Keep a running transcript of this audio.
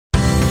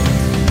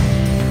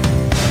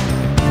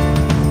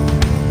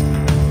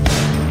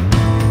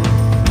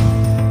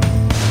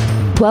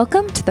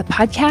Welcome to the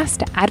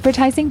Podcast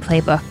Advertising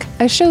Playbook,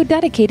 a show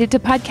dedicated to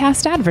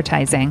podcast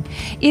advertising.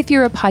 If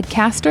you're a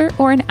podcaster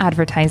or an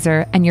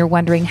advertiser and you're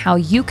wondering how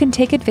you can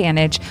take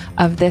advantage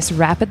of this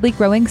rapidly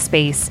growing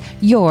space,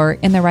 you're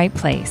in the right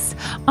place.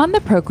 On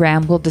the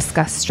program, we'll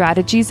discuss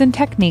strategies and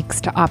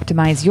techniques to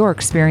optimize your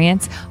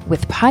experience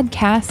with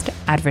podcast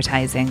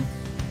advertising.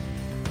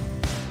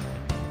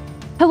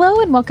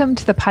 Hello and welcome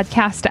to the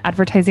Podcast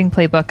Advertising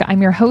Playbook.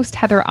 I'm your host,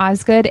 Heather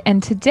Osgood,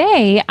 and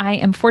today I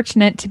am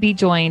fortunate to be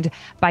joined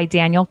by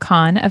Daniel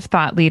Kahn of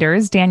Thought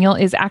Leaders. Daniel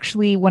is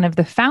actually one of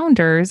the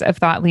founders of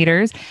Thought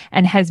Leaders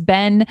and has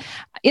been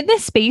in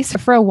this space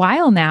for a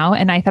while now,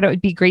 and I thought it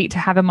would be great to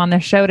have him on the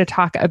show to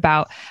talk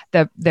about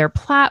their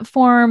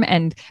platform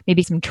and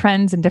maybe some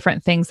trends and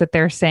different things that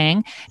they're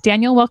saying.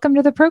 Daniel, welcome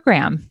to the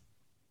program.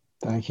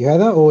 Thank you,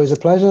 Heather. Always a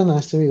pleasure.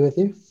 Nice to be with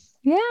you.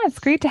 Yeah, it's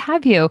great to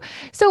have you.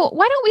 So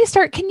why don't we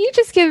start? Can you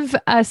just give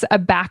us a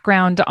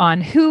background on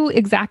who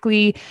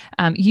exactly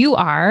you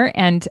are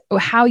and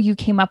how you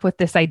came up with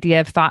this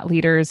idea of Thought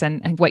Leaders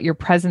and what your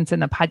presence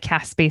in the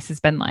podcast space has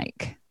been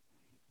like?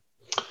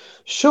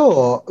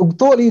 Sure.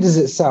 Thought Leaders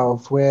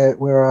itself,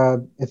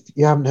 we're if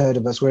you haven't heard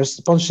of us, we're a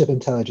sponsorship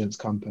intelligence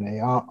company.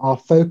 Our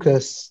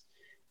focus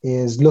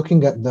is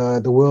looking at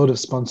the world of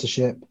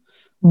sponsorship,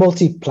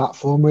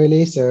 multi-platform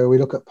really. So we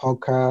look at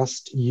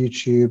podcast,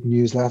 YouTube,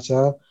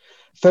 newsletter,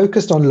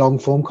 focused on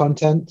long-form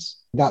content.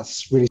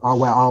 That's really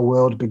where our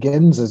world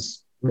begins,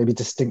 as maybe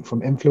distinct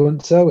from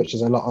influencer, which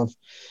is a lot of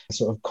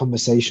sort of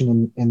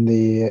conversation in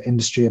the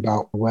industry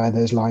about where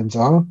those lines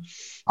are.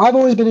 I've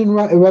always been in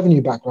a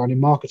revenue background in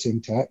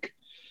marketing tech,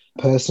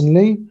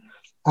 personally,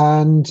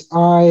 and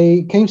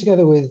I came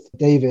together with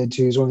David,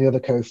 who's one of the other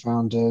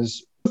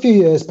co-founders, a few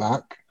years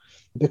back,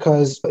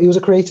 because he was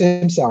a creator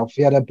himself.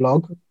 He had a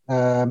blog,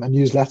 a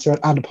newsletter,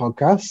 and a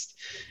podcast.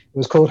 It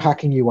was called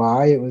Hacking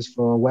UI. It was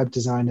for web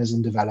designers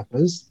and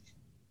developers.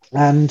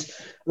 And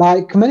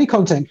like many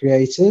content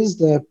creators,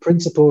 the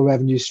principal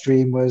revenue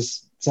stream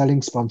was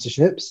selling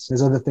sponsorships.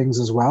 There's other things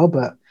as well,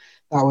 but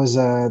that was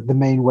the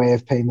main way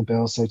of paying the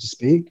bills, so to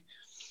speak.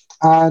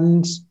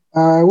 And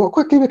what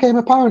quickly became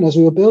apparent as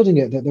we were building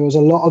it, that there was a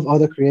lot of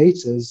other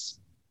creators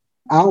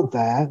out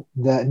there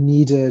that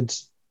needed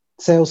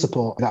sales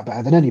support that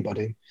better than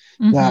anybody.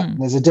 Mm-hmm. That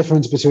there's a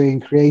difference between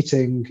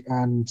creating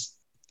and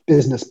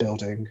business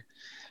building.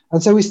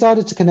 And so we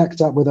started to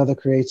connect up with other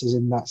creators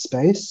in that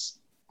space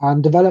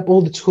and develop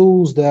all the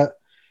tools that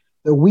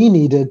we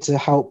needed to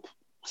help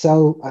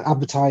sell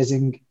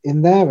advertising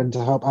in there and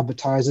to help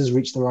advertisers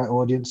reach the right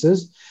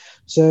audiences.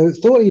 So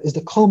Thought is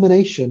the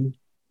culmination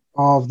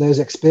of those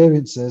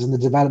experiences and the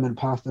development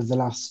path of the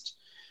last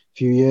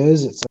few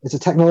years. It's a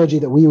technology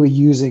that we were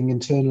using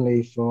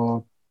internally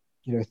for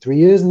 3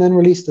 years and then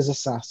released as a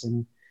SaaS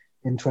in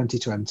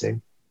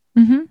 2020.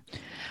 Mm-hmm.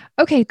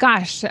 Okay,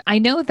 gosh, I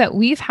know that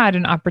we've had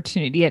an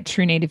opportunity at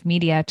True Native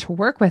Media to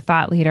work with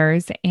Thought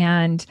Leaders,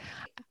 and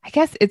I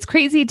guess it's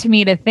crazy to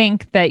me to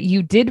think that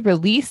you did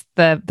release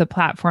the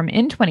platform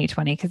in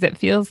 2020, because it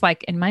feels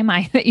like in my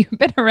mind that you've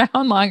been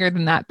around longer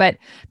than that, but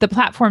the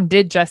platform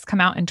did just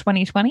come out in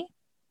 2020?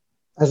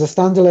 As a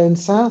standalone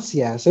SaaS,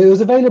 yeah. So it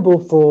was available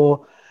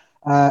for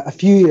a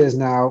few years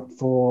now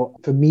for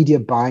media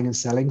buying and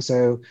selling.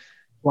 So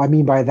what I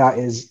mean by that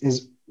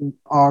is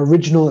our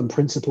original and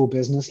principal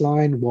business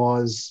line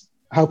was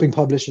helping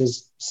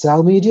publishers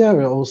sell media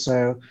and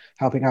also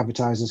helping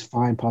advertisers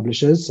find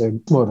publishers. So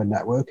more of a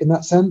network in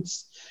that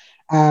sense.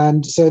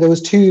 And so there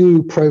was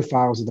two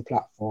profiles of the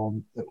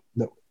platform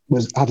that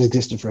had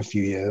existed for a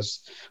few years.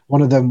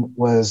 One of them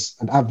was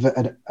an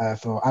advert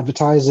for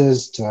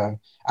advertisers to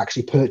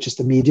actually purchase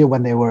the media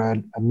when they were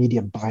a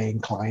media buying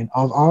client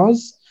of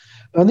ours.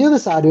 But on the other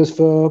side, it was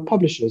for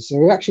publishers. So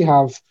we actually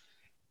have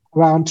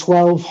around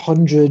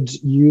 1,200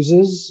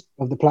 users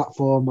of the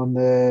platform on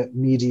the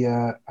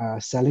media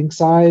selling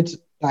side.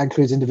 That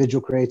includes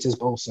individual creators,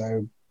 but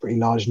also pretty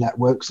large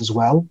networks as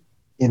well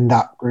in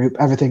that group.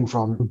 Everything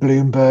from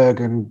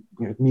Bloomberg and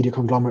media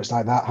conglomerates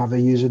like that have a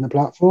user in the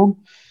platform.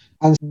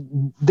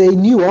 And they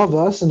knew of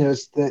us, and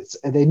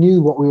they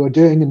knew what we were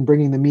doing and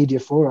bringing the media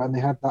for it, and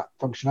they had that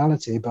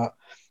functionality. But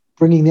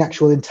bringing the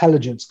actual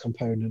intelligence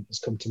component has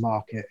come to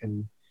market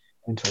in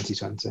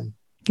 2020.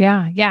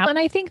 Yeah. And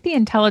I think the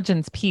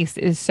intelligence piece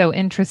is so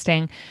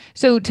interesting.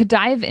 So to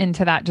dive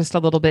into that just a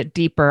little bit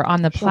deeper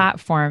on the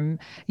platform,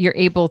 you're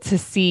able to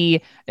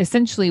see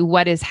essentially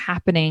what is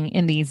happening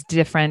in these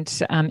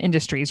different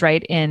industries,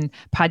 right? In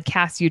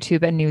podcasts,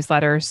 YouTube, and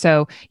newsletters.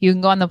 So you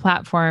can go on the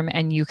platform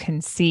and you can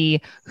see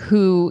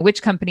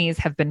which companies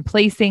have been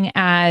placing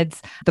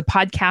ads, the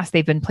podcast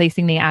they've been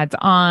placing the ads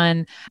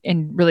on,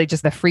 and really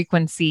just the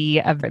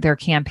frequency of their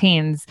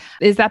campaigns.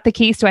 Is that the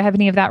case? Do I have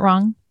any of that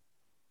wrong?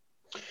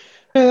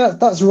 Yeah,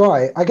 that's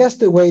right. I guess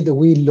the way that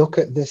we look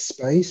at this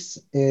space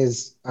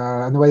is,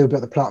 and the way we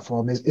built the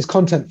platform is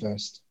content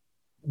first.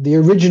 The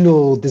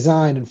original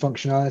design and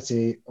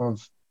functionality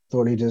of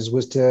Thought Leaders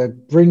was to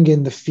bring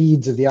in the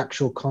feeds of the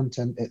actual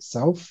content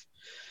itself,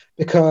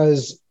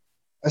 because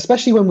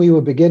especially when we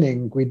were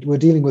beginning, we were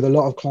dealing with a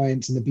lot of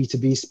clients in the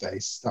B2B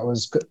space. That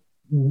was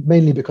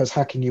mainly because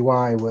Hacking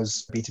UI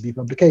was B2B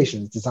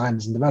publications,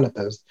 designers and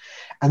developers.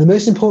 And the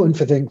most important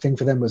thing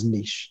for them was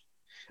niche.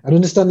 And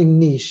understanding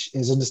niche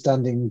is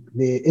understanding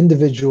the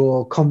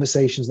individual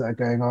conversations that are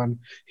going on,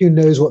 who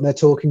knows what they're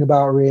talking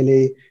about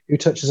really, who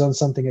touches on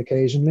something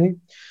occasionally.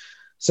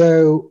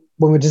 So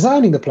when we're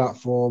designing the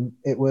platform,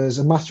 it was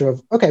a matter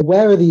of, okay,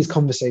 where are these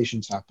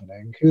conversations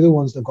happening? Who are the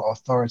ones that got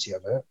authority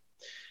of it?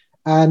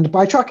 And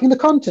by tracking the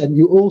content,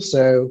 you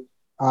also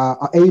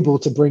are able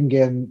to bring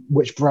in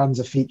which brands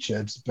are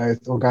featured,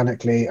 both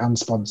organically and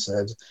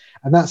sponsored.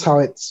 And that's how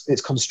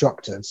it's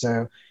constructed.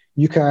 So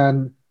you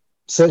can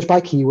search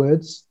by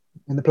keywords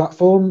in the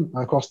platform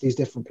across these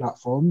different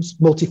platforms,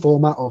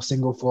 multi-format or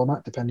single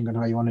format, depending on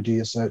how you want to do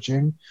your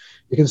searching.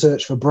 You can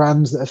search for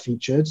brands that are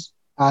featured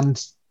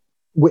and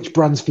which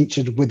brands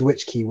featured with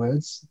which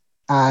keywords.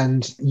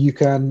 And you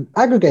can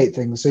aggregate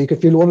things. So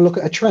if you want to look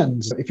at a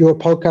trend, if you're a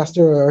podcaster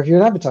or if you're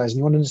an advertiser, and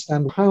you want to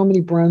understand how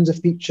many brands are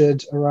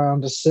featured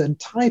around a certain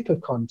type of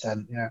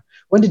content.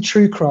 When did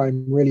true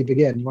crime really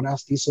begin? You want to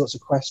ask these sorts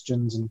of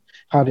questions and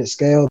how did it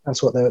scale?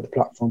 That's what the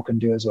platform can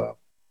do as well.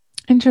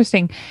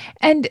 Interesting.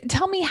 And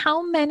tell me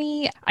how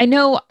many, I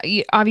know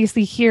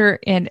obviously here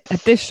at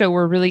this show,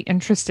 we're really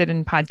interested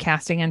in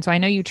podcasting. And so I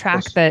know you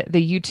track the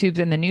YouTubes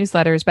and the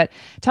newsletters, but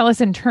tell us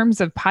in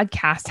terms of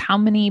podcasts, how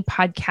many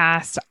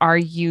podcasts are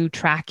you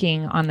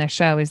tracking on the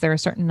show? Is there a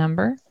certain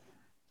number?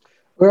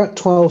 We're at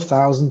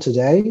 12,000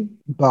 today,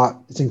 but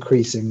it's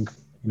increasing,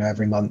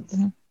 every month.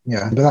 Mm-hmm.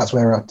 Yeah, but that's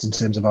where we're at in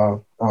terms of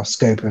our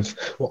scope of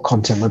what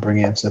content we're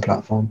bringing into the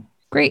platform.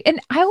 Great. And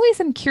I always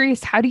am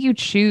curious, how do you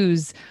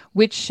choose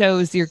which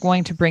shows you're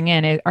going to bring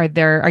in?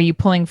 Are you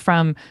pulling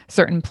from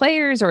certain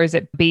players, or is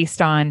it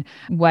based on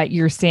what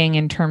you're seeing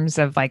in terms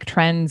of like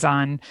trends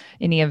on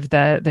any of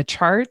the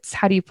charts?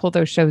 How do you pull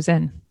those shows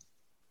in?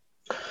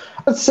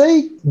 I'd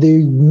say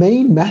the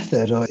main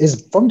method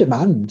is from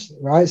demand,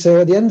 right?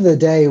 So at the end of the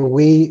day,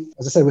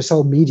 as I said, we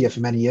sold media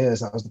for many years.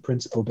 That was the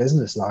principal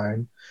business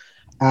line.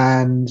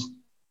 And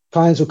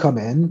clients will come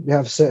in, we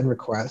have certain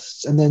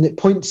requests, and then it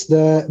points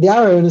the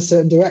arrow in a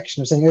certain direction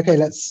of saying, okay,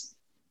 let's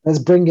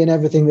bring in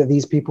everything that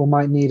these people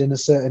might need in a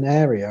certain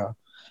area.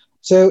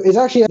 So it's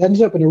actually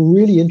ended up in a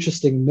really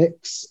interesting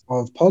mix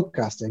of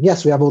podcasting.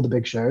 Yes, we have all the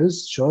big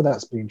shows. Sure,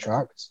 that's being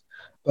tracked.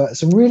 But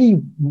some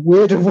really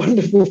weird and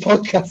wonderful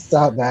podcasts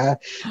out there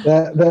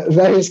that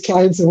various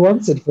clients have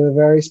wanted for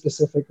very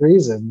specific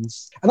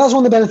reasons. And that's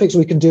one of the benefits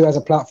we can do as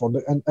a platform.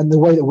 And the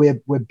way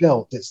that we're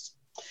built, it's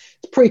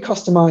pretty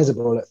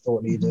customizable at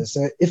Thought Leaders.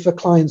 So if a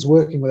client's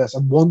working with us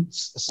and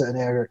wants a certain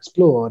area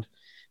explored,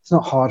 it's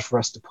not hard for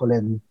us to pull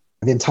in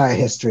the entire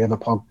history of a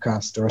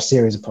podcast or a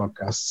series of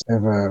podcasts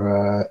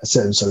over a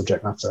certain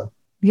subject matter.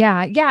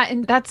 Yeah.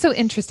 And that's so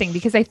interesting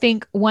because I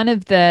think one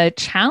of the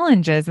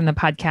challenges in the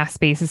podcast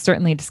space is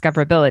certainly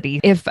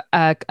discoverability. If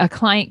a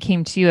client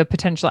came to you, a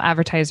potential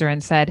advertiser,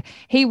 and said,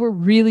 hey, we're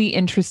really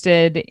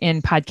interested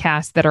in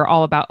podcasts that are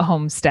all about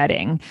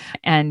homesteading,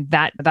 and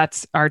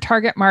that's our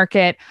target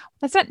market,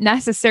 that's not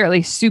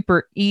necessarily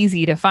super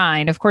easy to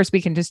find. Of course,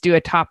 we can just do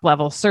a top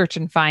level search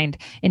and find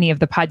any of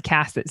the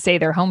podcasts that say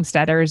they're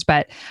homesteaders.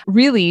 But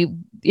really,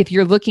 if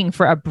you're looking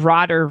for a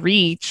broader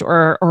reach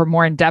or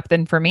more in-depth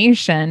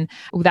information,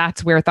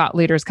 that's where Thought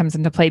Leaders comes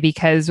into play,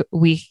 because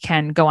we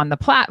can go on the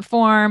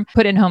platform,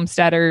 put in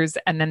homesteaders,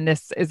 and then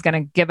this is going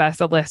to give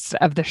us a list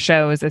of the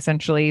shows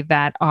essentially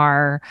that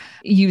are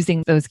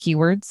using those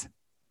keywords.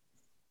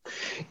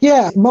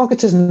 Yeah,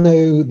 marketers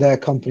know their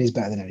companies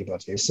better than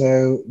anybody.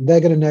 So they're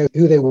going to know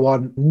who they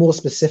want, more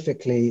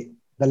specifically,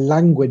 the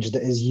language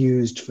that is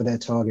used for their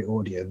target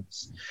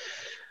audience.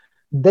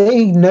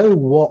 They know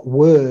what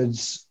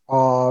words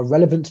are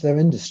relevant to their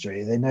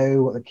industry. They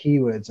know what the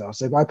keywords are.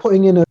 So by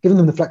giving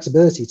them the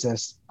flexibility to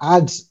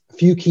add a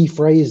few key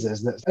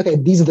phrases that, okay,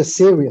 these are the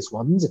serious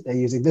ones if they're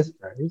using this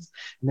phrase,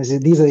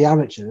 and these are the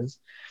amateurs,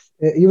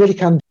 you really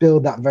can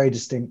build that very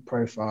distinct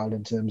profile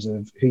in terms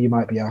of who you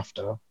might be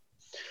after.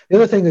 The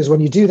other thing is when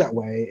you do that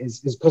way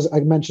is because I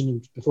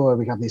mentioned before,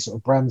 we have these sort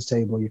of brands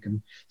table. You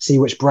can see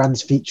which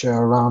brands feature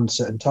around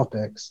certain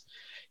topics.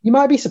 You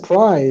might be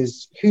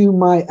surprised who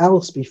might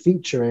else be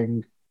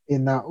featuring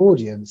in that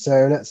audience.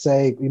 So let's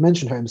say we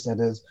mentioned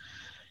homesteaders.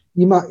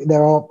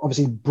 There are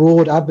obviously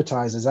broad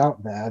advertisers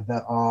out there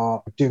that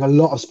are doing a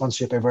lot of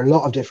sponsorship over a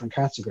lot of different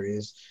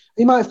categories.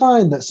 You might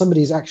find that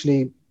somebody's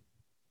actually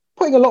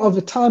putting a lot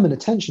of time and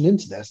attention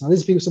into this. Now,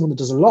 this is someone that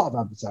does a lot of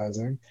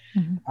advertising.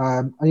 Mm-hmm.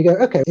 And you go,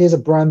 okay, here's a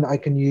brand that I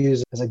can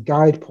use as a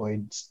guide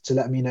point to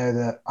let me know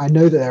that I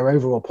know that their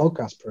overall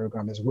podcast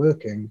program is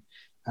working.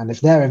 And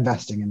if they're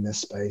investing in this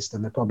space,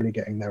 then they're probably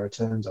getting their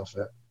returns off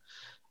it.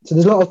 So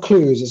there's a lot of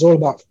clues. It's all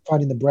about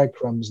finding the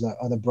breadcrumbs that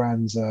other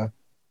brands are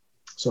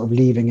sort of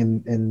leaving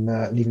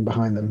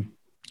behind them.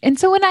 And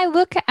so when I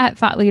look at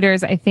thought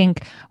leaders, I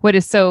think what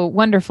is so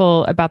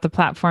wonderful about the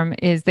platform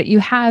is that you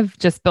have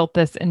just built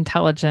this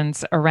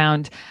intelligence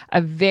around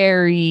a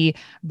very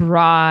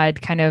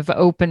broad kind of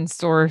open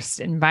source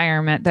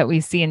environment that we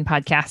see in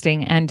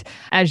podcasting. And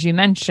as you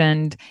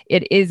mentioned,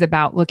 it is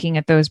about looking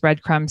at those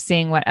breadcrumbs,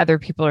 seeing what other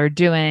people are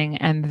doing,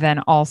 and then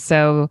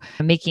also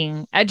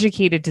making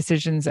educated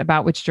decisions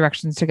about which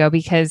directions to go.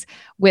 Because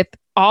with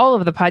all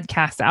of the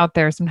podcasts out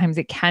there, sometimes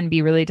it can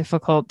be really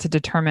difficult to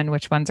determine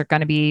which ones are going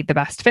to be the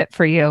best fit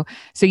for you.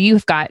 So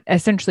you've got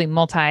essentially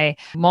multi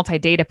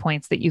data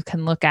points that you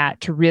can look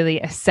at to really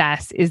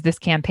assess, is this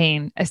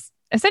campaign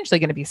essentially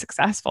going to be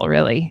successful,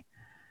 really?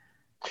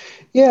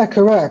 Yeah,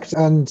 correct.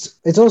 And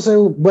it's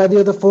also where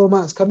the other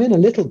formats come in a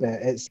little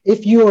bit. It's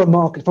if you're from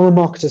a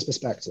marketer's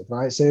perspective,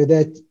 right? So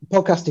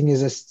podcasting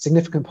is a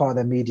significant part of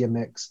their media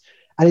mix.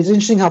 And it's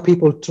interesting how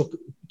people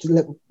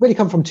really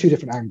come from two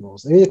different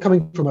angles. They're either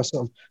coming from a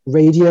sort of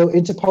radio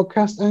into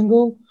podcast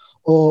angle,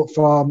 or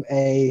from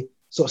a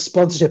sort of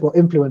sponsorship or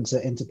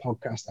influencer into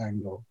podcast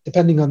angle,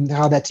 depending on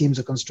how their teams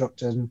are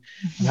constructed and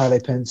how they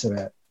pincer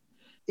it.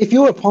 If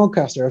you're a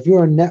podcaster, if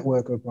you're a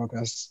network of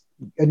podcasts,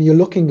 and you're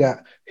looking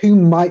at who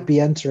might be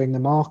entering the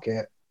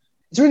market,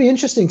 it's really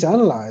interesting to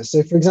analyze.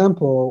 So, for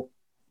example,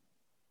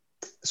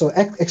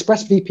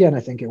 ExpressVPN, I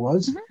think it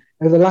was,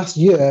 over the last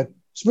year,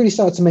 it's really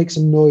started to make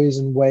some noise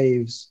and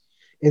waves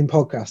in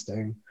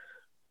podcasting.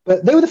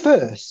 But they were the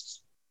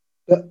first.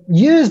 But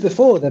years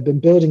before, they've been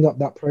building up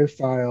that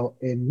profile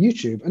in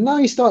YouTube. And now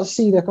you start to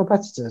see their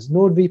competitors,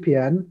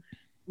 NordVPN,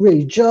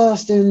 really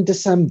just in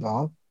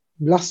December,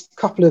 last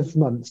couple of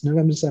months,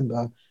 November,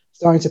 December,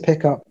 starting to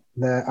pick up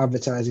their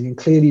advertising and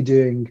clearly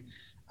doing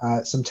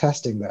some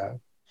testing there.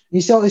 You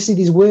start to see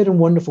these weird and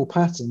wonderful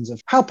patterns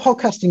of how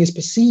podcasting is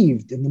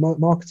perceived in the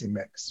marketing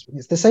mix.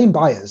 It's the same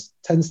buyers,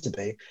 tends to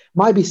be.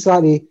 Might be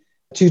slightly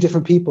two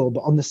different people,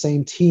 but on the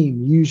same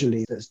team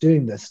usually that's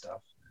doing this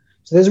stuff.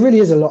 So there really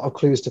is a lot of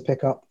clues to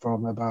pick up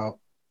from about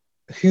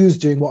who's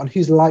doing what and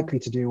who's likely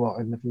to do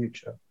what in the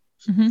future.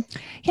 Mm-hmm.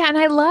 Yeah. And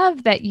I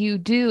love that you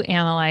do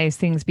analyze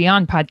things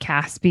beyond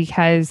podcasts,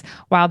 because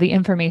while the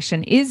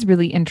information is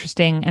really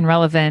interesting and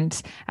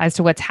relevant as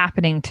to what's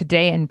happening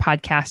today in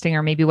podcasting,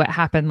 or maybe what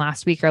happened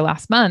last week or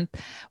last month,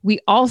 we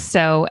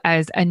also,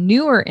 as a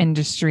newer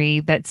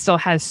industry that still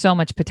has so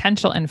much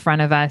potential in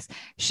front of us,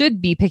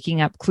 should be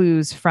picking up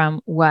clues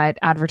from what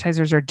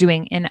advertisers are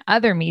doing in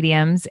other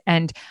mediums.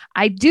 And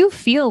I do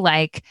feel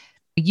like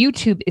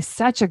YouTube is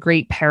such a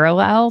great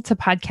parallel to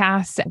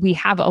podcasts. We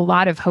have a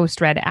lot of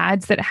host-read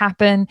ads that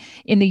happen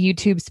in the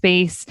YouTube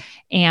space.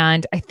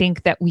 And I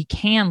think that we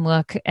can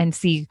look and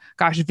see,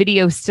 gosh,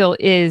 video still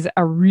is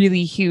a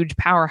really huge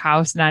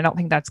powerhouse. And I don't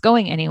think that's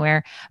going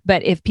anywhere.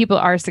 But if people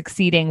are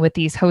succeeding with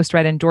these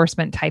host-read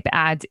endorsement type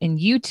ads in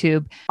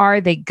YouTube,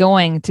 are they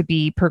going to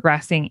be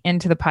progressing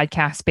into the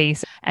podcast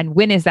space? And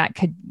when is that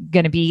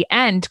going to be?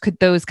 And could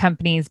those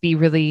companies be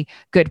really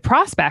good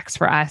prospects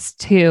for us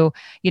to,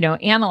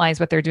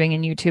 analyze what they're doing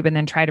in YouTube and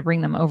then try to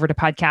bring them over to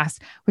podcasts,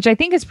 which I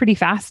think is pretty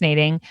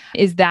fascinating.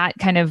 Is that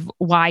kind of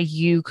why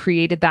you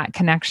created that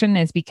connection,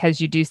 is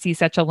because you do see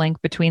such a link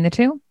between the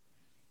two?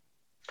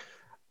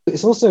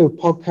 It's also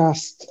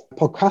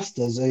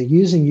podcasters are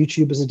using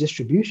YouTube as a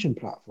distribution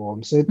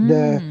platform. So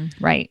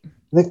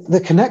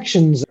the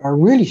connections are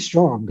really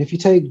strong. If you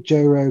take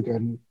Joe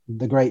Rogan,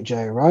 the great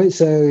Joe, right?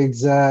 So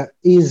he's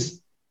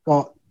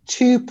got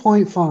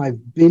 2.5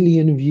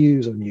 billion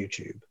views on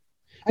YouTube.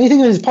 And you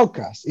think of his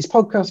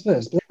podcast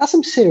first, but that's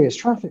some serious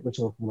traffic we're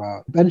talking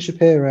about. Ben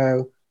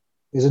Shapiro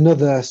is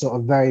another sort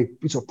of very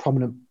sort of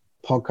prominent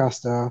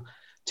podcaster,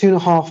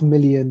 250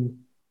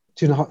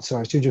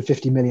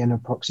 million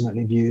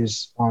approximately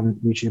views on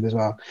YouTube as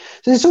well.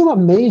 So it's all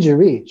about major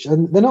reach,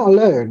 and they're not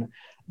alone.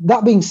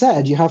 That being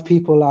said, you have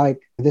people like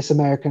This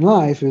American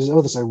Life, who's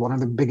also one of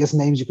the biggest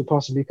names you could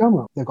possibly come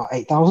up. They've got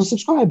 8,000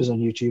 subscribers on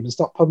YouTube and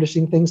stopped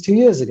publishing things 2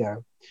 years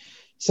ago.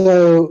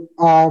 So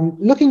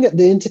looking at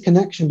the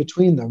interconnection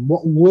between them,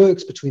 what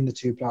works between the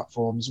two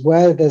platforms,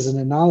 where there's an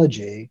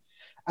analogy,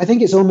 I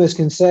think it's almost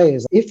can say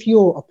is if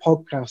you're a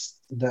podcast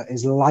that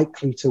is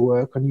likely to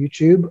work on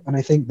YouTube, and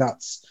I think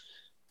that's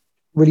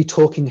really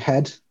talking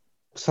head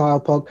style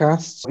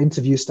podcasts,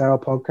 interview style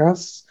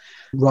podcasts,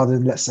 rather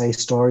than, let's say,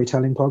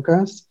 storytelling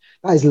podcasts,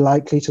 that is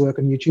likely to work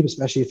on YouTube,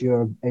 especially if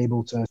you're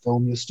able to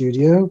film your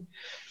studio.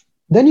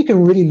 Then you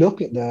can really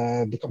look at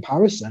the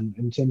comparison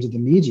in terms of the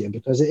media,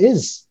 because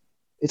it's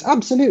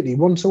absolutely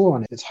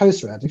one-to-one. It's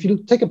host-read. If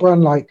you take a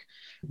brand like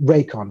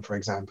Raycon, for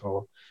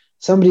example,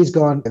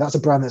 that's a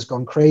brand that's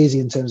gone crazy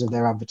in terms of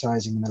their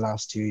advertising in the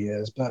last 2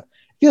 years, but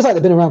it feels like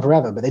they've been around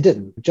forever, but they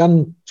didn't.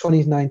 Jan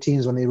 2019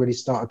 is when they really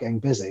started getting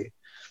busy.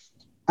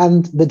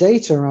 And the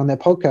data around their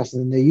podcast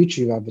and their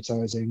YouTube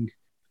advertising,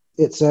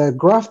 it's a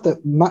graph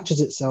that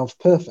matches itself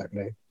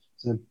perfectly.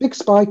 So a big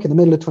spike in the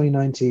middle of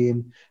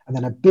 2019, and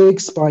then a big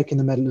spike in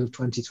the middle of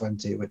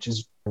 2020, which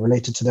is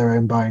related to their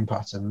own buying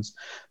patterns.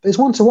 But it's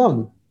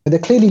one-to-one. They're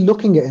clearly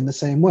looking at it in the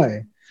same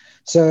way.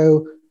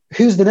 So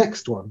who's the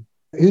next one?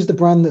 Who's the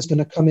brand that's going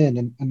to come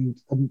in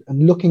and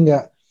looking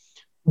at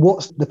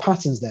what's the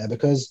patterns there?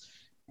 Because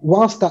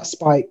whilst that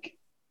spike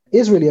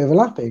is really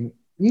overlapping,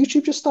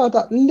 YouTube just started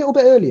that a little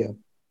bit earlier,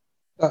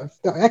 that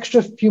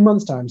extra few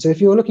months' time. So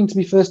if you're looking to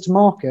be first to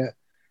market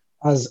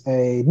as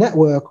a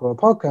network or a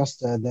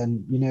podcaster,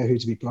 then you know who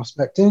to be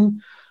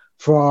prospecting.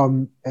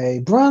 From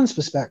a brand's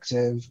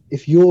perspective,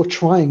 if you're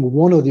trying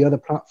one or the other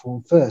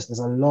platform first, there's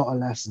a lot of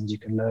lessons you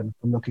can learn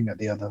from looking at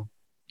the other.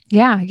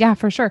 Yeah,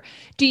 for sure.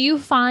 Do you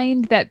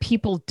find that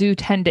people do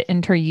tend to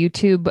enter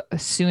YouTube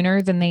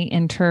sooner than they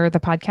enter the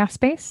podcast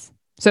space?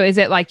 So is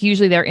it like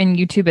usually they're in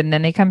YouTube and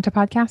then they come to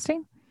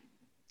podcasting?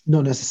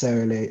 Not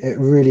necessarily. It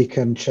really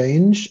can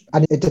change.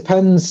 And it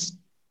depends.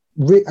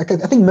 I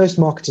think most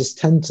marketers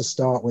tend to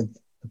start with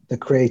the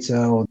creator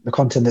or the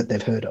content that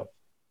they've heard of.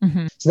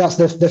 Mm-hmm. So that's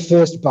the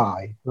first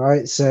buy,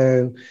 right?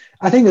 So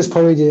I think there's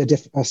probably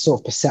a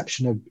sort of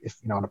perception of, if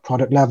on a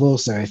product level.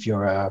 So if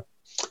you're a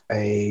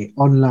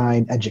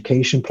online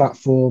education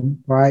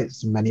platform, right?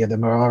 So many of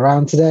them are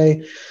around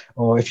today.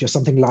 Or if you're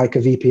something like a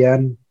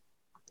VPN,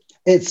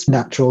 it's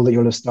natural that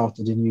you'll have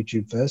started in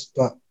YouTube first.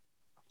 But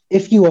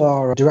if you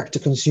are a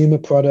direct-to-consumer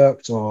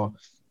product or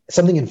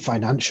something in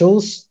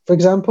financials, for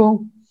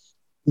example,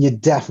 you're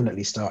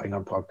definitely starting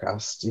on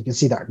podcasts. You can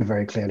see that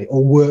very clearly,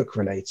 or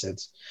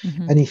work-related.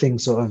 Mm-hmm. Anything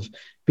sort of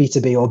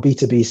B2B or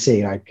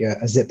B2BC, like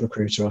a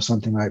ZipRecruiter or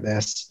something like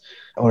this,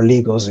 or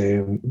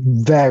LegalZoom,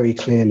 very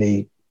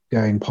clearly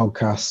going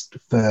podcast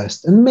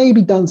first, and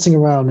maybe dancing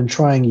around and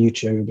trying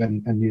YouTube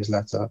and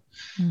newsletter.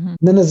 Mm-hmm. And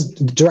then there's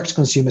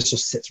direct-to-consumer,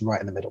 just sits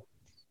right in the middle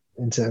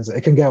in terms of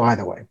it can go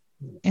either way.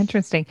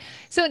 Interesting.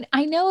 So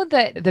I know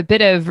that the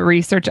bit of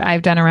research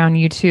I've done around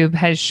YouTube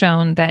has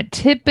shown that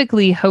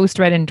typically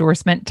host-read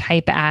endorsement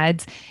type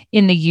ads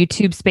in the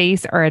YouTube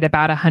space are at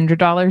about $100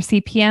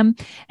 CPM.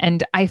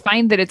 And I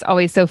find that it's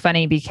always so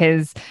funny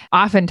because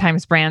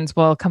oftentimes brands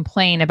will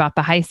complain about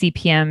the high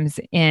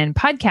CPMs in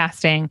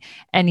podcasting,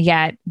 and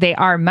yet they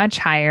are much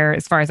higher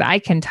as far as I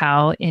can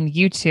tell in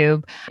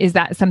YouTube. Is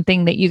that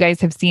something that you guys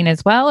have seen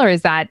as well? Or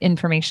is that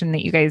information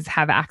that you guys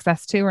have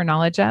access to or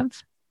knowledge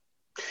of?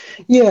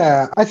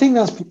 Yeah, I think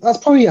that's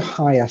probably a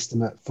high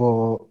estimate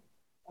for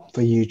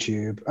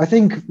YouTube. I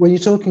think when you're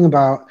talking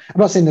about, I'm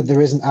not saying that there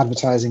isn't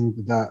advertising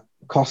that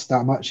costs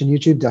that much in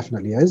YouTube,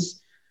 definitely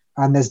is.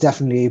 And there's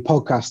definitely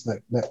podcasts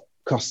that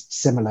cost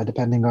similar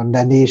depending on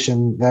their niche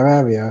and their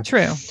area.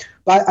 True.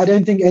 But I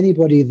don't think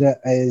anybody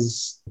that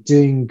is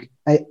doing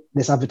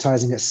this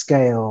advertising at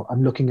scale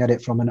and looking at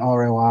it from an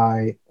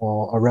ROI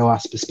or a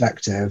ROAS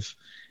perspective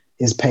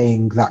is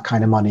paying that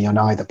kind of money on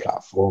either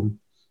platform.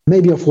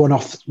 Maybe off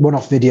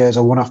one-off videos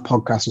or one-off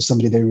podcasts or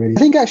somebody they really... I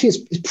think actually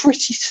it's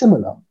pretty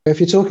similar. If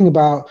you're talking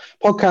about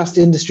podcast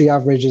industry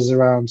averages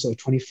around sort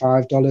of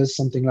 $25,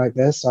 something like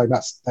this, like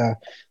that's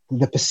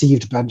the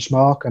perceived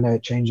benchmark. I know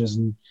it changes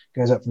and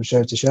goes up from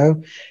show to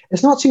show.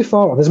 It's not too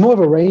far off. There's more of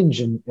a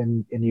range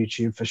in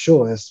YouTube for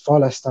sure. There's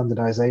far less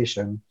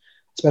standardization,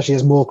 especially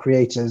as more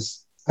creators...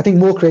 I think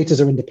more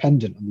creators are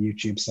independent on the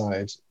YouTube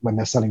side when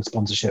they're selling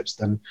sponsorships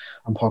than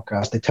on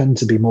podcasts. They tend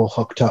to be more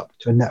hooked up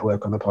to a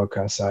network on the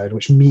podcast side,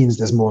 which means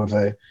there's more of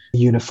a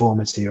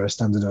uniformity or a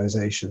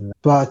standardization.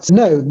 But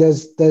no,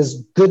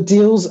 there's good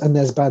deals and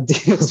there's bad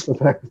deals for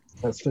both.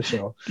 That's for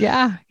sure.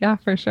 Yeah,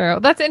 for sure. Well,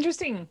 that's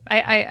interesting.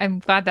 I'm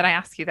glad that I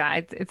asked you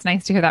that. It's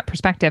nice to hear that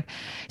perspective.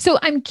 So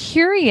I'm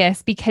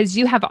curious because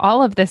you have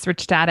all of this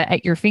rich data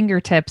at your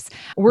fingertips.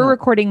 We're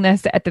recording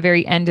this at the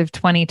very end of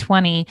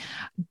 2020.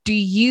 Do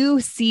you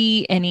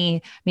see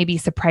any maybe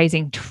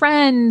surprising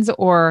trends,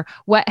 or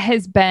what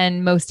has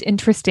been most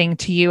interesting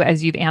to you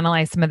as you've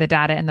analyzed some of the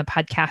data in the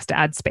podcast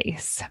ad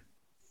space?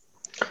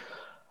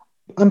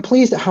 I'm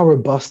pleased at how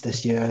robust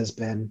this year has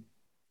been.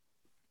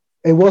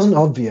 It wasn't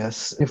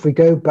obvious. If we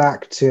go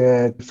back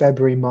to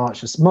February,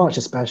 March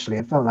especially,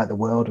 it felt like the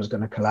world was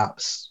going to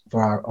collapse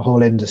for our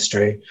whole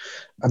industry.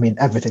 I mean,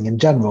 everything in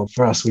general.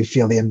 For us, we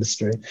feel the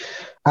industry.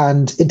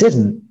 And it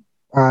didn't.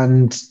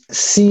 And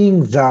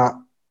seeing that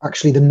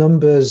actually the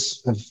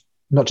numbers have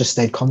not just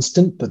stayed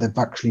constant, but they've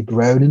actually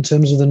grown in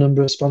terms of the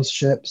number of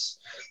sponsorships.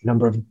 The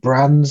number of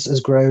brands has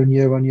grown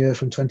year on year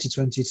from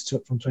 2020 to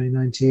from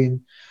 2019.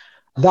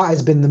 That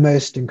has been the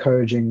most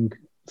encouraging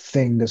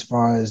thing as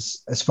far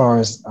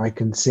as I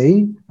can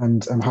see,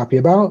 and I'm happy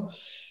about.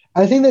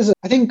 I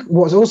think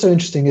what's also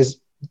interesting is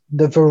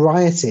the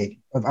variety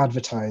of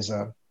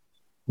advertiser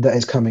that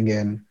is coming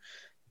in.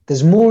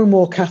 There's more and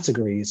more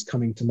categories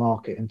coming to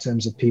market in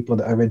terms of people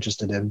that are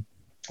interested in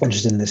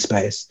this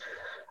space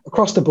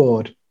across the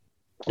board.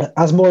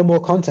 As more and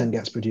more content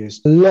gets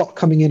produced, a lot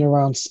coming in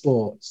around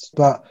sports.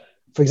 But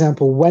for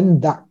example,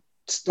 when that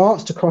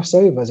starts to cross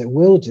over, as it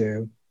will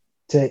do,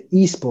 to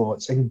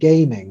esports and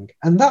gaming.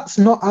 And that's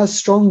not as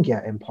strong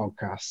yet in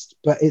podcasts,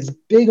 but it's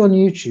big on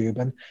YouTube.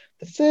 And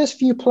the first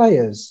few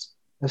players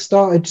have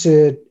started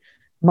to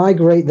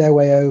migrate their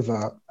way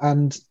over.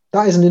 And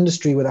that is an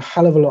industry with a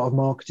hell of a lot of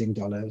marketing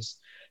dollars.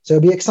 So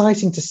it'll be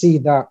exciting to see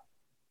that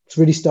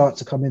really start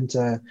to come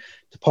into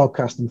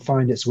podcast and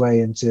find its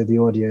way into the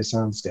audio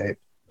soundscape,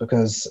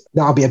 because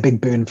that'll be a big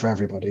boon for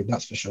everybody.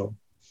 That's for sure.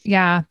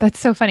 Yeah, that's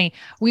so funny.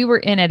 We were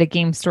in at a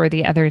game store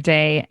the other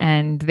day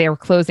and they were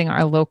closing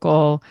our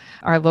local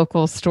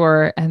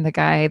store, and the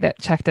guy that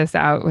checked us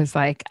out was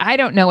like, "I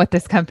don't know what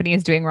this company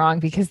is doing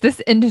wrong because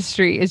this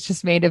industry is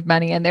just made of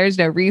money and there's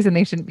no reason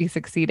they shouldn't be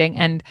succeeding."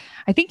 And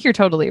I think you're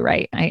totally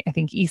right. I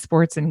think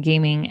esports and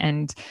gaming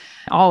and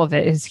all of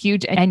it is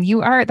huge. And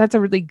that's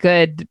a really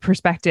good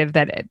perspective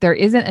that there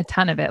isn't a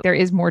ton of it. There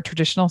is more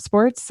traditional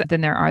sports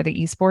than there are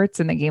the esports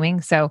and the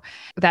gaming. So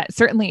that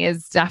certainly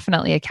is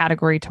definitely a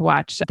category to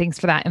watch. Thanks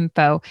for that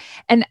info.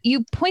 And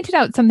you pointed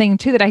out something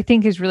too that I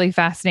think is really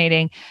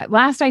fascinating.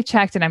 Last I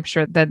checked, and I'm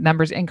sure the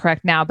number's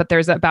incorrect now, but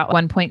there's about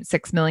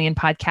 1.6 million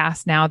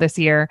podcasts now this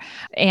year.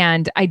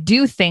 And I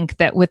do think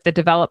that with the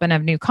development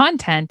of new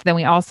content, then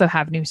we also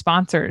have new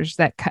sponsors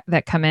that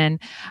come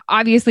in.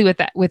 Obviously,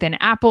 within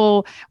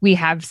Apple, we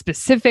have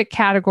specific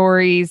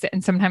categories.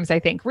 And sometimes I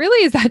think,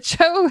 really, is that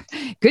show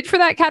good for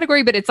that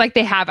category? But it's like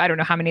they have, I don't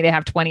know how many they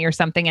have, 20 or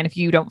something. And if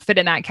you don't fit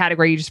in that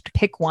category, you just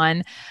pick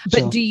one. But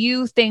Sure. do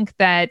you think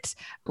that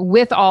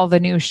with all the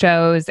new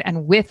shows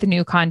and with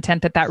new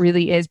content, that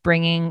really is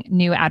bringing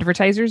new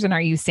advertisers? And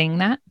are you seeing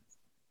that?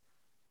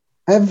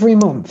 Every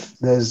month,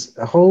 there's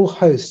a whole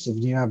host of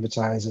new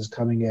advertisers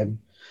coming in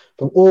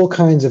from all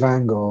kinds of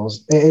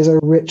angles. It is a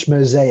rich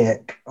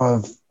mosaic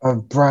of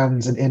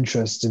brands and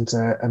interest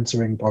into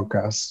entering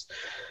podcasts.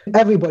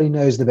 Everybody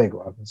knows the big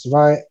ones,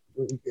 right?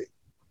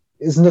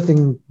 It's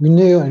nothing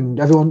new, and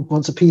everyone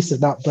wants a piece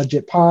of that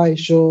budget pie.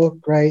 Sure,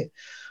 great.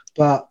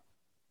 But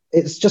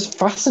it's just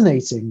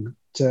fascinating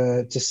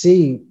to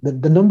see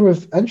the number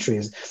of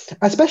entries,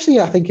 especially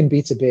I think in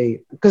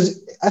B2B,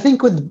 because I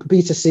think with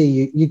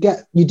B2C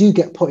you do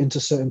get put into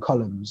certain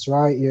columns,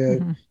 right?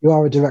 You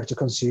are a direct to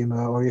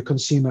consumer, or you're a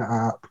consumer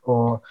app,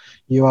 or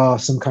you are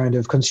some kind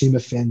of consumer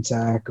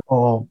fintech,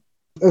 or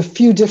a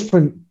few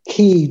different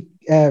key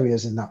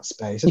areas in that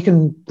space. You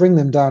can bring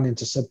them down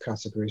into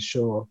subcategories,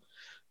 sure.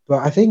 But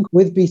I think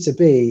with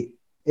B2B,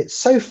 it's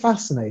so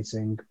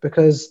fascinating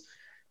because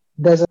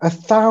there's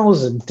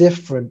 1,000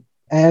 different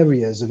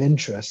areas of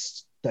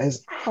interest that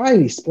is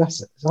highly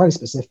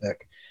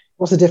specific.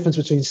 What's the difference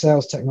between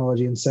sales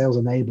technology and sales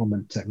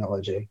enablement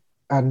technology?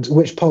 And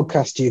which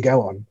podcast do you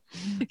go on?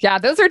 Yeah,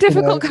 those are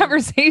difficult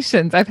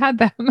conversations. I've had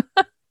them.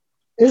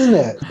 Isn't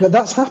it? But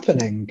that's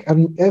happening.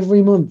 And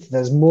every month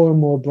there's more and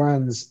more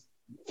brands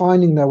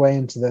finding their way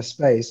into their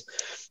space.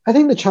 I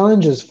think the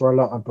challenges for a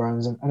lot of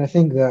brands, and I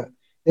think that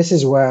this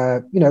is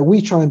where,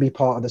 we try and be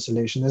part of the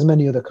solution. There's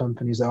many other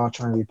companies that are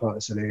trying to be part of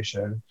the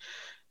solution.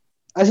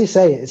 As you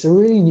say, it's a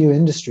really new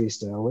industry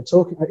still.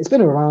 It's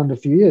been around a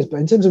few years, but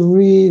in terms of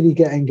really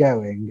getting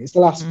going, it's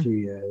the last few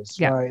years,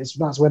 right?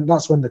 That's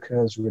when the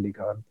curve's really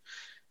gone.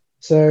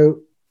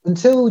 So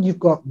until you've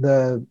got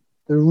the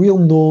real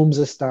norms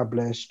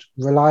established,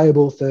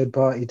 reliable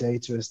third-party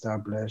data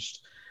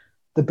established,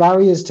 the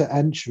barriers to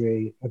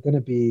entry are going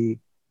to be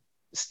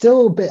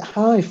still a bit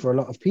high for a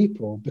lot of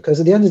people, because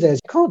at the end of the day, you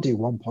can't do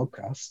one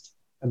podcast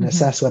and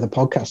assess whether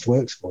podcast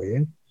works for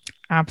you.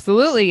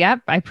 Absolutely.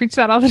 Yep. I preach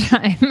that all the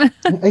time.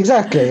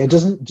 Exactly. It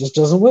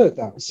doesn't work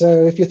that.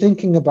 So if you're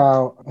thinking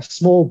about a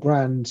small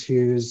brand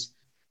who's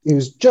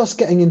just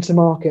getting into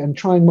market and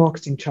trying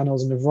marketing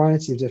channels in a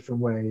variety of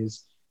different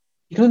ways,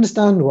 you can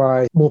understand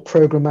why more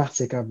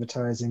programmatic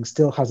advertising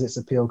still has its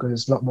appeal, because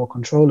it's a lot more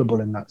controllable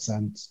in that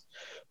sense.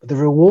 But the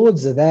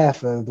rewards are there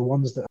for the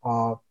ones that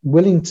are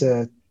willing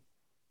to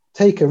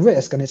take a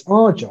risk, and it's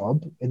our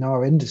job in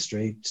our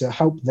industry to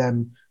help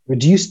them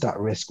reduce that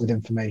risk with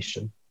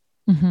information.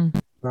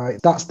 Right?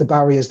 That's the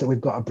barriers that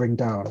we've got to bring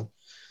down.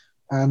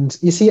 And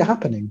you see it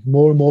happening.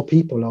 More and more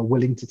people are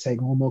willing to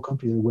take, more and more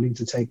companies are willing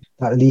to take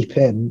that leap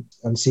in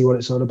and see what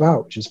it's all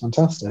about, which is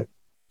fantastic.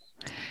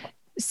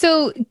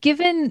 So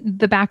given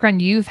the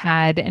background you've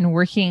had in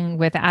working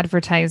with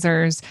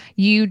advertisers,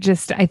 you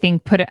just, I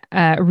think, put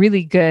a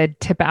really good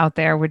tip out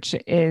there, which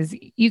is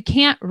you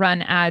can't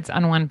run ads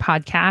on one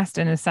podcast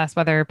and assess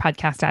whether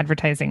podcast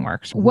advertising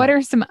works. What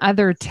are some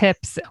other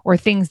tips or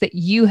things that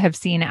you have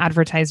seen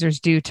advertisers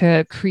do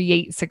to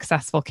create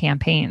successful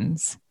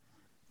campaigns?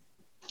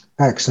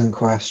 Excellent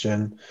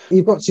question.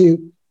 You've got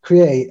to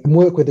create and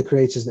work with the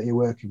creators that you're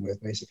working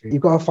with, basically.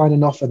 You've got to find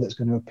an offer that's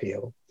going to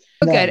appeal.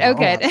 Good.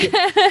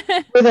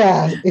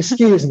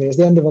 Excuse me. It's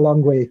the end of a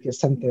long week.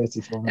 It's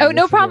 10:30 for me. Oh,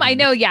 no problem. I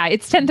know. Yeah,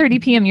 it's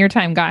 10:30 p.m. your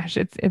time. Gosh,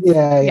 it's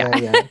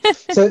yeah.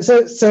 So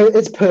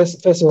it's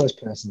first of all, it's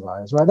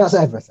personalized, right? That's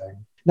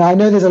everything. Now I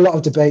know there's a lot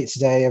of debate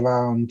today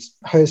around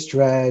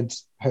host-read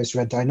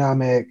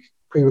dynamic,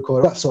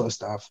 pre-record, that sort of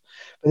stuff.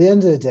 But at the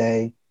end of the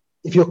day,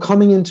 if you're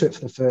coming into it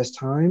for the first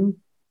time,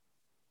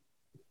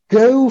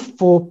 go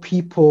for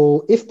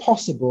people, if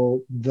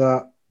possible,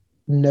 that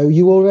know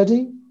you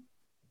already,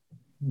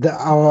 that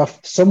are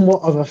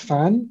somewhat of a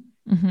fan,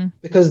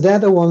 because they're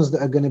the ones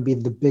that are going to be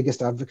the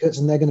biggest advocates,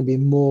 and they're going to be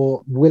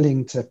more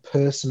willing to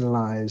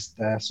personalize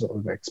their sort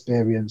of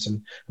experience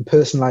and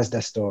personalize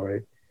their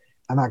story.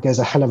 And that goes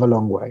a hell of a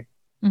long way.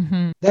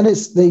 Then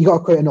you got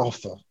to create an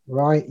offer,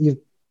 right?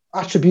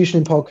 Attribution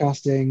in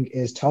podcasting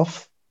is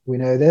tough. We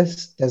know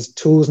this. There's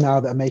tools now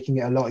that are making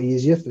it a lot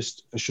easier for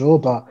sure,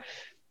 but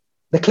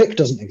the click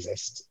doesn't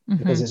exist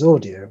because Mm-hmm. it's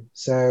audio.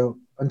 So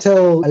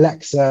until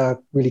Alexa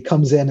really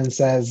comes in and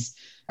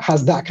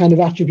has that kind of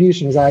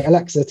attribution, is like,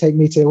 Alexa, take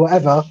me to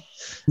whatever,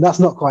 that's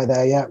not quite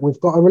there yet. We've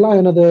got to rely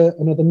on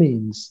other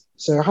means.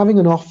 So having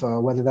an offer,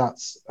 whether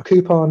that's a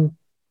coupon,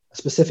 a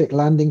specific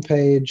landing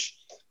page,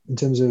 in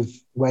terms of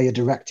where you're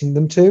directing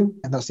them to,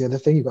 and that's the other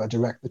thing, you've got to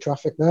direct the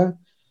traffic there.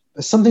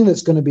 But something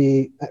that's going to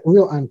be a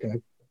real anchor.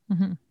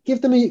 Mm-hmm.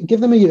 Give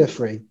them a year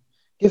free.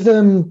 Give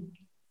them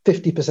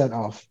 50%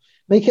 off.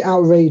 Make it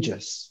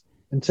outrageous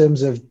in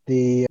terms of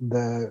the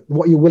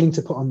what you're willing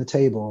to put on the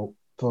table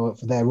for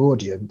their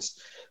audience,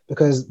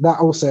 because that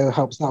also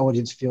helps that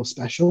audience feel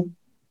special,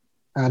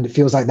 and it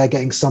feels like they're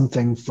getting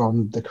something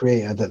from the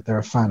creator that they're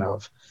a fan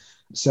of.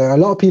 So a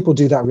lot of people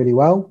do that really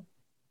well.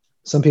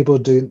 Some people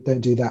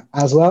don't do that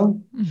as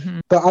well. Mm-hmm.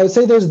 But I would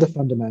say those are the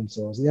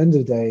fundamentals. At the end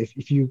of the day,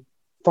 if you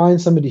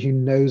find somebody who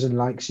knows and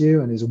likes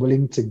you and is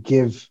willing to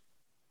give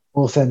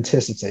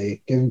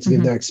authenticity,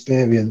 give their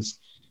experience,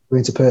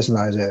 willing to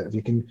personalize it, if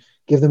you can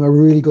give them a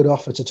really good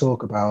offer to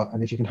talk about,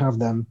 and if you can have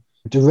them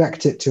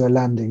direct it to a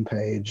landing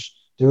page,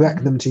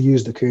 direct them to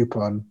use the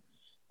coupon,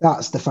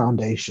 that's the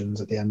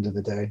foundations at the end of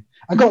the day.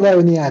 I got there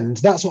in the end.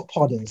 That's what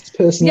Pod is.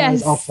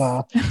 Personalized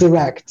offer,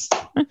 direct.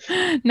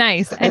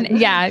 Nice. And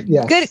yes.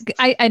 Good.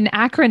 An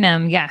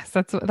acronym. Yes,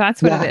 that's what it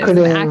is. An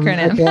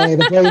acronym. Okay,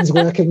 the brain's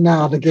working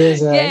now. The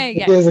gears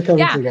are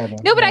coming together.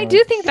 No, but I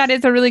do think that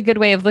is a really good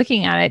way of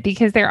looking at it,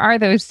 because there are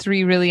those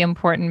three really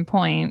important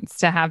points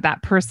to have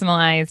that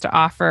personalized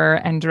offer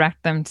and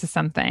direct them to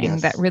something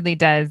that really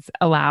does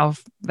allow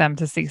them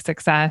to see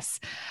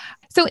success.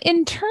 So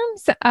in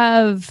terms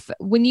of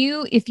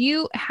if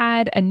you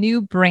had a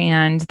new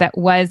brand that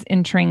was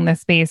entering the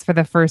space for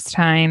the first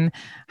time,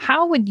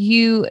 how would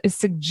you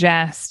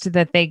suggest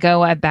that they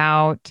go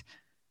about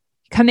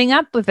coming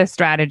up with a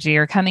strategy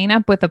or coming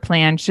up with a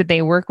plan? Should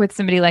they work with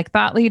somebody like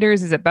Thought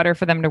Leaders? Is it better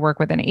for them to work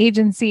with an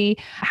agency?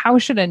 How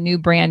should a new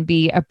brand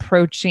be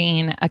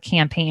approaching a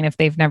campaign if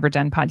they've never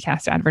done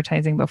podcast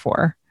advertising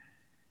before?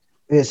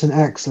 It's an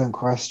excellent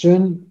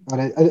question.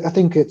 And I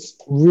think it's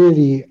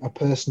really a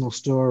personal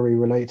story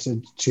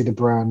related to the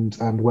brand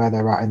and where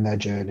they're at in their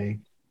journey.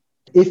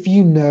 If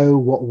you know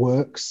what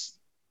works,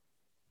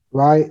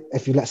 right?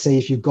 Let's say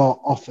you've got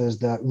offers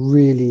that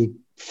really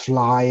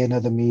fly in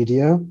other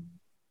media,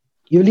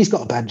 you at least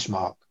got a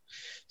benchmark.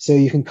 So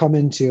you can come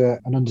into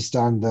it and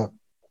understand that,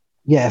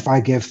 if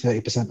I give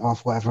 30%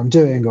 off whatever I'm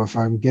doing, or if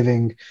I'm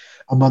giving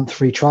a month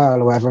free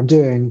trial or whatever I'm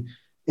doing,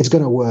 it's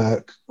going to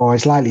work, or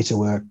it's likely to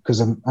work,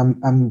 because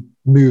I'm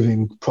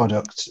moving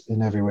product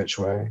in every which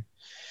way.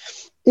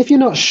 If you're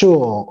not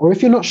sure, or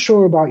if you're not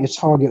sure about your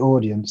target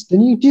audience, then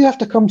you do have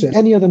to come to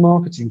any other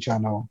marketing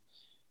channel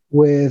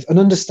with an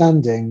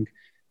understanding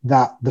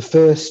that the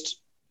first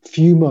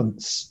few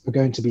months are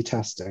going to be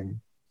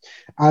testing.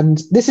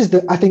 And this is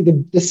I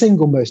think the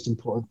single most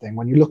important thing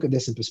when you look at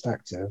this in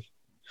perspective.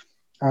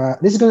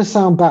 This is going to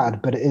sound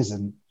bad, but it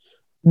isn't.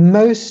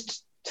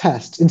 Most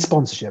tests in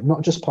sponsorship,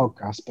 not just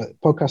podcasts, but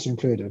podcasts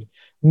included,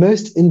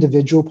 most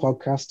individual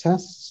podcast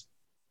tests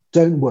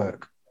don't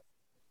work.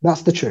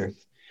 That's the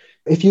truth.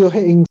 If you're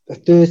hitting a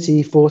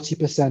 30,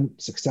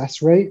 40%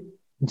 success rate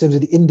in terms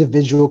of the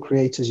individual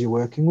creators you're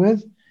working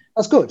with,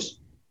 that's good.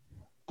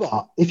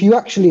 But if you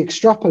actually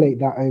extrapolate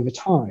that over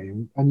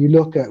time and you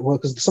look at,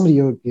 because somebody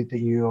that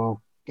you're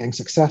getting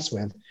success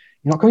with,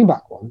 you're not coming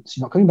back once,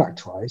 you're not coming back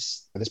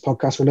twice. There's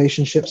podcast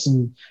relationships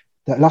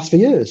that last for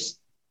years.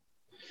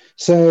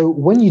 So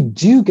when you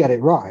do get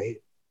it right,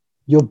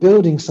 you're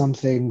building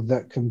something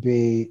that can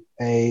be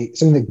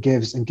something that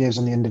gives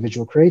on the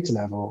individual creator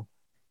level.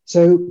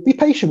 So be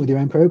patient with your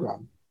own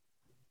program.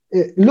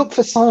 Look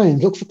for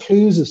signs, look for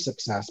clues of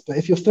success. But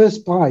if your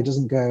first buy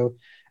doesn't go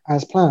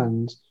as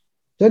planned,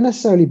 don't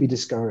necessarily be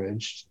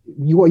discouraged.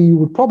 What you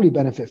would probably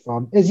benefit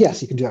from is,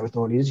 yes, you can do that with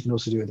Thought Leaders. You can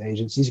also do it with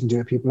agencies. You can do it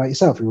with people like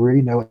yourself who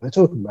really know what they're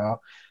talking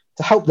about,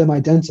 to help them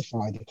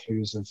identify the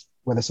clues of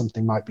whether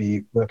something might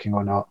be working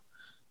or not.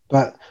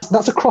 But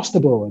that's across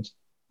the board.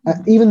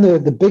 Even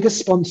the biggest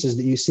sponsors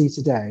that you see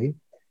today,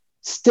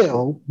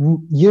 still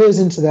years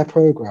into their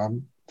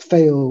program,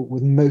 fail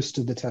with most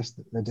of the tests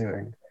that they're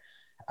doing.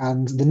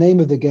 And the name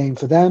of the game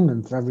for them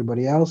and for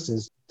everybody else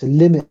is to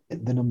limit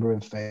the number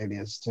of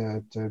failures,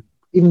 to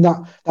even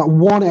that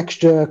one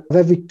extra of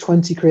every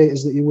 20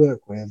 creators that you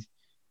work with,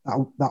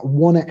 that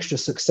one extra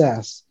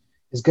success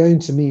is going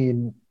to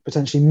mean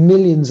potentially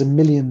millions and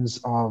millions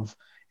of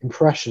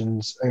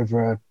impressions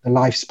over the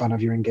lifespan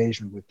of your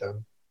engagement with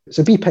them.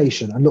 So be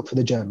patient and look for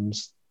the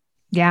gems.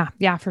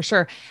 Yeah, for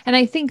sure. And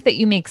I think that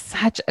you make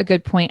such a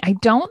good point. I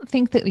don't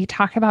think that we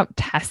talk about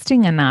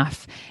testing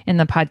enough in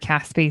the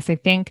podcast space. I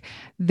think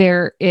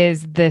there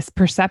is this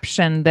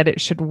perception that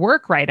it should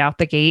work right out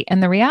the gate.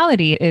 And the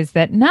reality is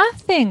that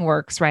nothing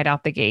works right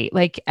out the gate.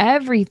 Like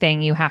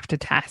everything you have to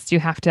test.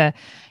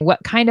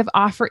 What kind of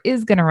offer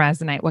is going to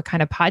resonate? What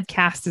kind of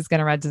podcast is going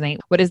to resonate?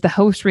 What is the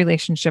host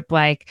relationship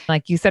like?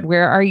 Like you said,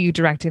 where are you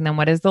directing them?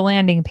 What is the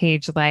landing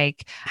page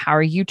like? How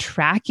are you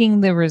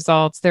tracking the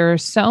results? There are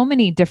so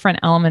many different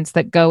elements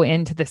that go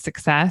into the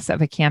success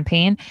of a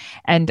campaign.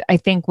 And I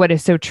think what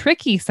is so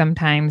tricky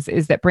sometimes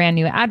is that brand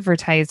new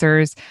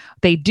advertisers,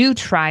 they do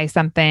try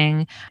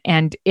something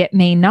and it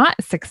may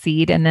not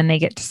succeed. And then they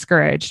get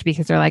discouraged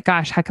because they're like,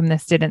 gosh, how come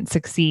this didn't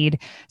succeed?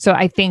 So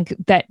I think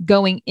that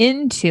going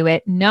into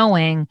it,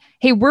 knowing,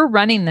 hey, we're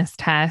running this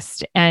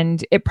test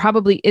and it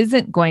probably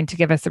isn't going to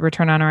give us a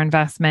return on our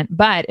investment,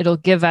 but it'll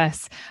give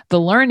us the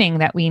learning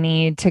that we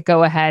need to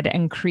go ahead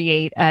and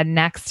create a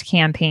next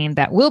campaign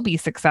that will be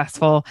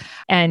successful.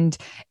 And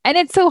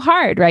it's so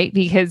hard, right?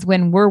 Because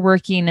when we're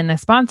working in the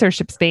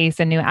sponsorship space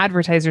and new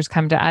advertisers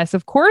come to us,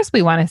 of course,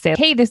 we want to say,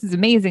 hey, this is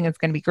amazing. It's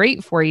going to be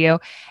great for you.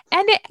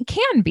 And it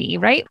can be,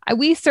 right?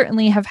 We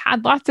certainly have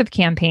had lots of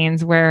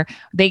campaigns where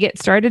they get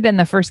started and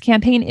the first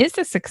campaign is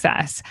a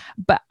success.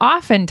 But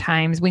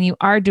oftentimes when you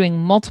are doing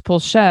multiple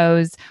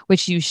shows,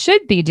 which you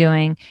should be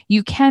doing,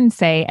 you can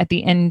say at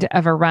the end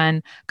of a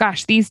run,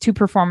 gosh, these two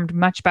performed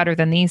much better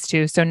than these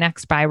two. So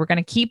next buy, we're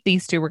going to keep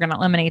these two, we're going to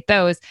eliminate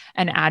those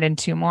and add in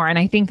two more. And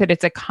I think that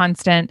it's a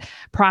constant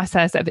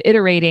process of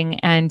iterating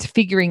and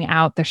figuring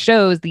out the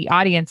shows, the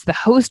audience, the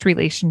host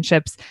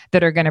relationships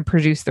that are going to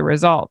produce the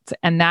results.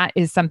 And that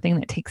is something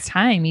that takes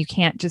time. You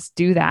can't just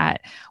do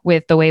that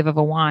with the wave of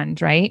a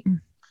wand, right?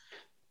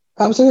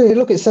 Absolutely.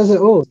 Look, it says it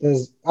all.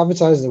 There's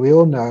advertisers that we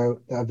all know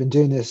that have been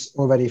doing this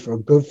already for a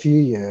good few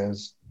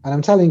years. And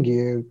I'm telling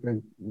you,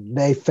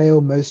 they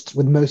fail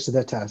with most of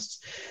their tests.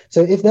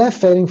 So if they're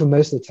failing for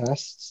most of the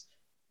tests,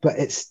 but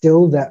it's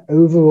still their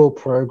overall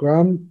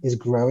program is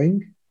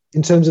growing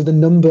in terms of the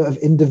number of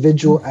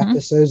individual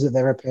episodes that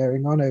they're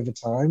appearing on over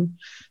time,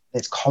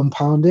 it's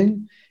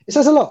compounding. It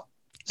says a lot.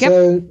 Yep.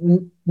 So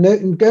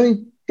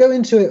go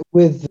into it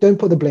with, don't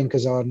put the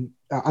blinkers on.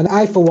 And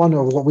I, for one,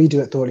 of what we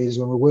do at Thought Leaders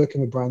when we're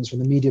working with brands from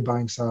the media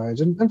buying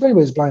side, and for anybody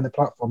who's buying the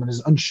platform and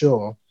is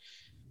unsure,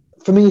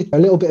 for me, a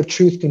little bit of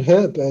truth can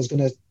hurt, but it's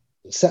going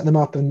to set them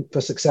up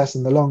for success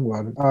in the long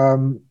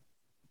run.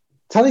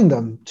 Telling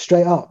them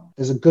straight up,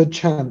 there's a good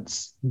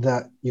chance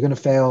that you're going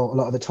to fail a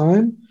lot of the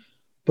time.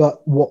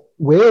 But what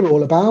we're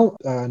all about,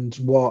 and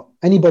what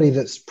anybody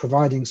that's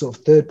providing sort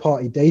of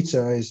third-party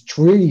data is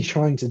really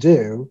trying to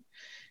do,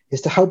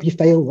 is to help you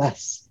fail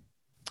less.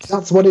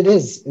 That's what it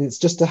is. It's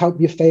just to help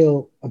you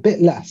fail a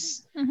bit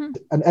less. Mm-hmm.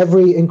 And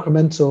every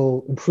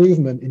incremental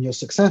improvement in your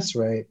success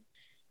rate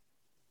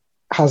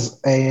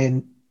has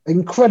an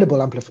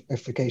incredible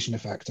amplification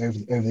effect over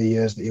the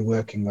years that you're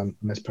working on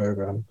this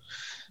program.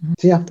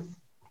 So yeah.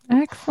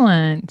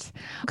 Excellent.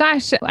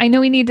 Gosh, I know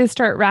we need to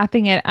start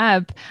wrapping it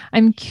up.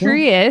 I'm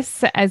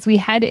curious, as we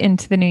head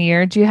into the new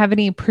year, do you have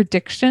any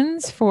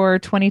predictions for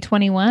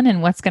 2021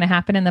 and what's going to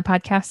happen in the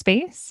podcast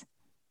space?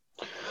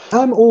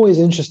 I'm always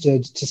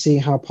interested to see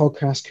how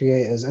podcast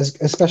creators,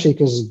 especially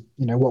because,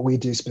 what we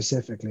do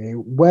specifically,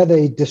 where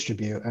they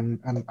distribute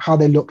and how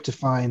they look to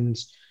find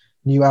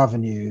new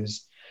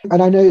avenues.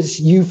 And I know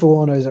you, for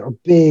one, are a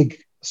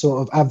big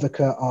sort of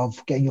advocate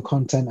of getting your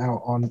content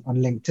out on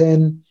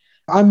LinkedIn.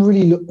 I'm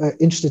really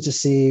interested to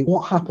see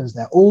what happens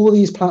there. All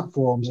these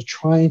platforms are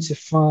trying to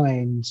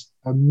find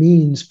a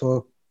means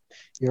for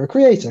you're a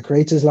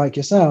creators like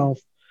yourself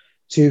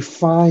to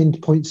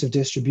find points of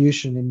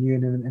distribution in new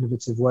and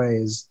innovative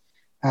ways.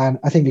 And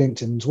I think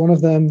LinkedIn's one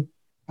of them.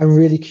 I'm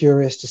really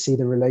curious to see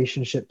the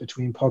relationship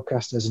between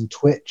podcasters and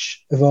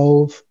Twitch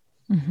evolve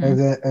over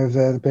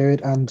the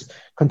period, and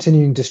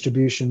continuing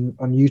distribution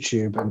on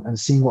YouTube and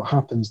seeing what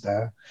happens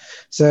there.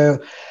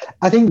 So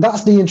I think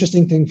that's the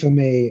interesting thing for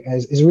me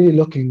is really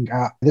looking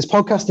at this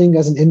podcasting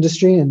as an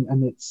industry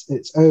and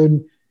its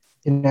own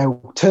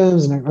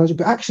terms and technology,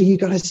 but actually you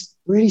got to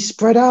really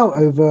spread out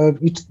over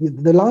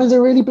the lines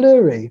are really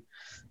blurry.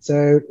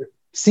 So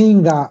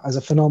seeing that as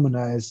a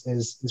phenomena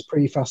is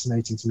pretty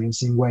fascinating to me, and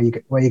seeing where you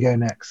go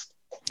next.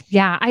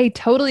 Yeah, I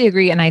totally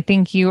agree. And I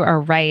think you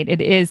are right.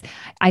 It is,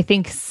 I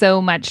think,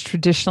 so much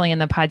traditionally in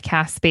the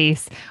podcast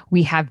space,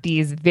 we have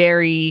these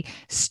very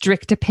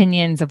strict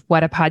opinions of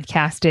what a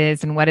podcast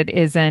is and what it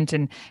isn't.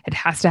 And it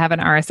has to have an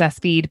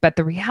RSS feed. But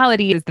the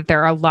reality is that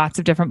there are lots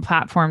of different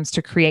platforms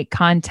to create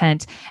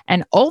content.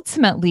 And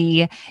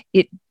ultimately,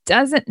 it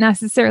doesn't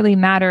necessarily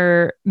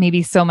matter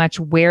maybe so much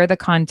where the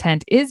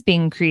content is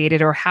being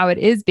created or how it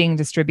is being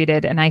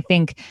distributed. And I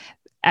think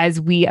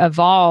as we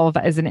evolve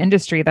as an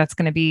industry, that's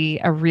going to be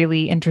a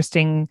really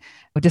interesting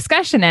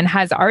discussion, and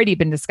has already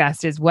been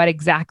discussed, is what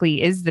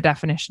exactly is the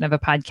definition of a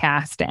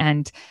podcast.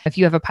 And if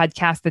you have a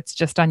podcast that's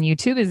just on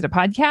YouTube, is it a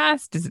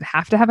podcast? Does it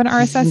have to have an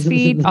RSS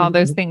feed? All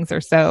those things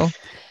are so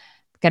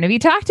going to be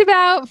talked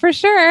about for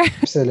sure.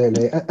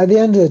 Absolutely. At the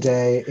end of the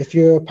day, if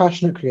you're a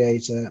passionate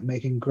creator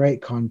making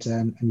great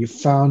content and you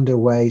found a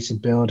way to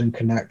build and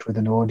connect with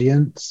an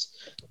audience,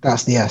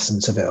 that's the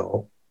essence of it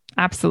all.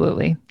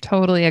 Absolutely.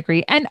 Totally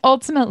agree. And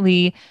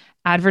ultimately,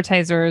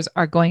 advertisers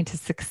are going to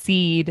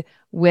succeed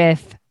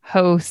with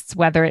hosts,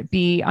 whether it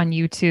be on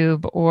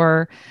YouTube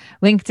or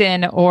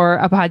LinkedIn or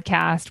a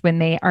podcast, when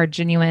they are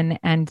genuine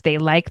and they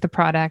like the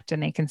product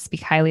and they can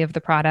speak highly of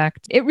the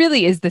product. It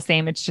really is the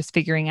same. It's just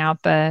figuring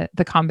out the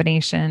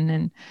combination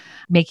and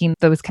making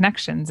those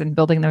connections and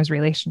building those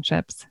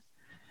relationships.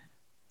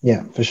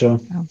 Yeah, for sure.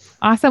 Oh,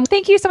 awesome.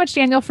 Thank you so much,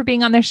 Daniel, for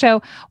being on the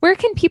show. Where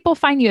can people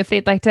find you if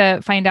they'd like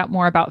to find out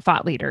more about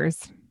thought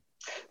leaders?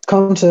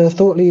 Come to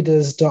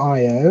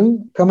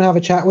thoughtleaders.io. Come and have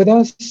a chat with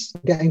us.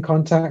 Get in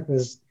contact.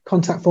 There's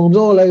contact forms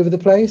all over the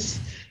place.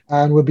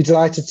 And we'll be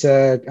delighted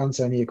to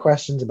answer any of your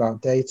questions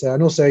about data.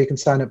 And also, you can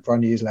sign up for our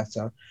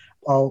newsletter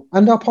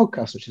and our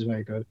podcast, which is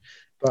very good.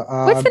 But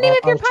what's the name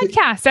of your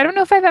podcast? I don't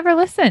know if I've ever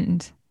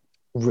listened.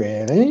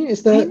 Really?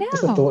 It's the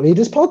Thought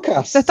Leaders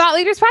podcast. The Thought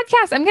Leaders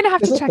podcast. I'm going to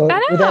have to check that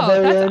out. With our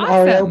very That's own awesome.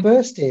 Ariel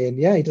Burstein.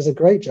 Yeah, he does a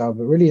great job.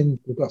 But really,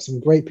 we've got some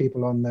great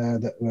people on there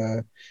that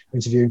we're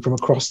interviewing from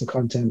across the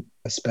content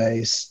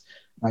space.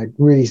 Like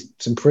really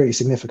some pretty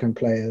significant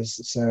players.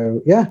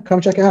 So yeah,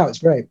 come check it out. It's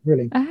great,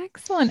 really.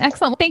 Excellent.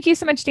 Excellent. Thank you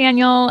so much,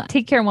 Daniel.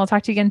 Take care and we'll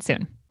talk to you again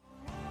soon.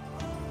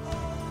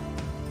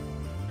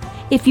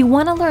 If you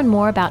want to learn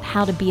more about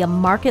how to be a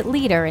market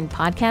leader in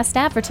podcast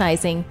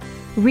advertising,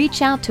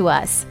 reach out to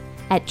us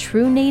at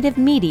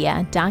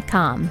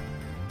TrueNativeMedia.com.